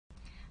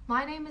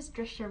My name is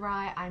Drishya.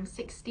 I'm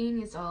 16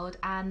 years old,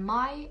 and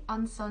my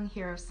unsung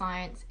hero of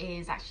science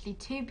is actually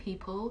two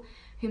people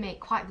who make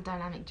quite the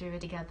dynamic duo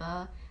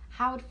together,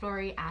 Howard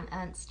Florey and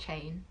Ernst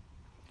Chain.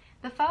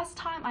 The first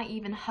time I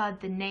even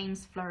heard the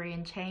names Florey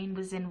and Chain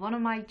was in one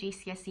of my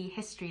GCSE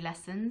history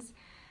lessons.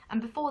 And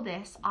before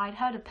this, I'd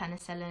heard of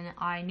penicillin,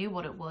 I knew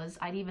what it was,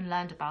 I'd even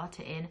learned about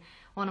it in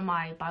one of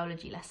my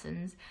biology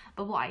lessons.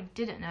 But what I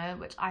didn't know,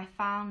 which I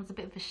found was a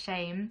bit of a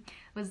shame,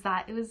 was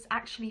that it was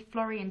actually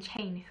Florey and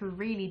Chain who were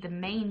really the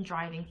main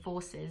driving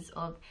forces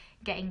of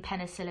getting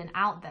penicillin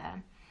out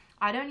there.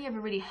 I'd only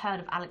ever really heard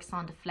of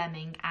Alexander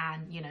Fleming,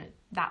 and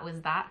that was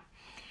that.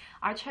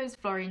 I chose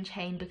Florey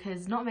Chain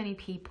because not many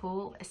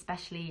people,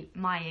 especially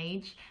my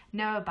age,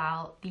 know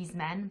about these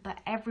men, but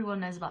everyone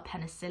knows about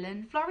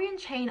penicillin. Florey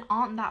Chain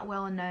aren't that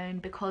well known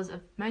because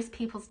of most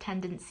people's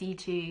tendency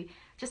to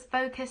just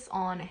focus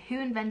on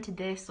who invented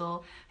this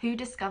or who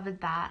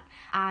discovered that,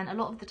 and a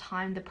lot of the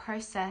time the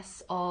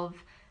process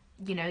of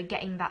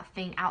getting that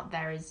thing out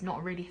there is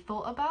not really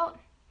thought about.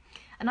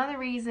 Another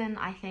reason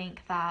I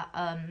think that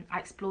I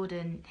explored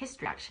in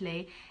history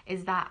actually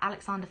is that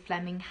Alexander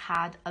Fleming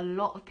had a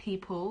lot of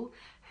people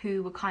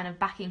who were kind of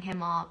backing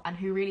him up and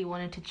who really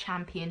wanted to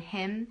champion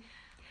him.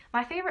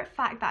 My favourite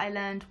fact that I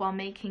learned while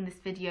making this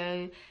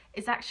video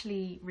is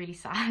actually really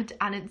sad,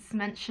 and it's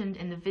mentioned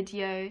in the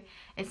video.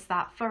 It's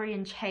that Florey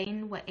and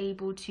Chain were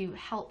able to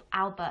help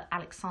Albert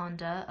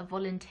Alexander, a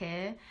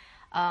volunteer,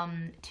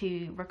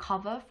 to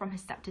recover from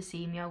his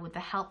septicemia with the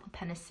help of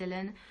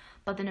penicillin,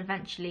 but then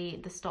eventually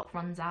the stock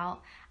runs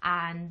out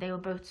and they were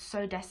both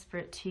so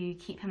desperate to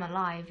keep him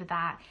alive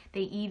that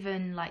they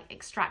even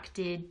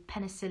extracted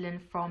penicillin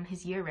from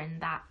his urine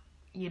that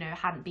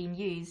hadn't been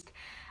used.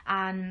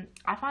 And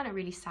I find it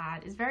really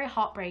sad. It's very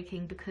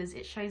heartbreaking because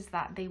it shows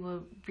that they were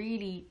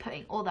really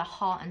putting all their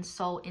heart and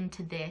soul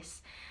into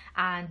this,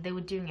 and they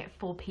were doing it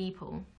for people.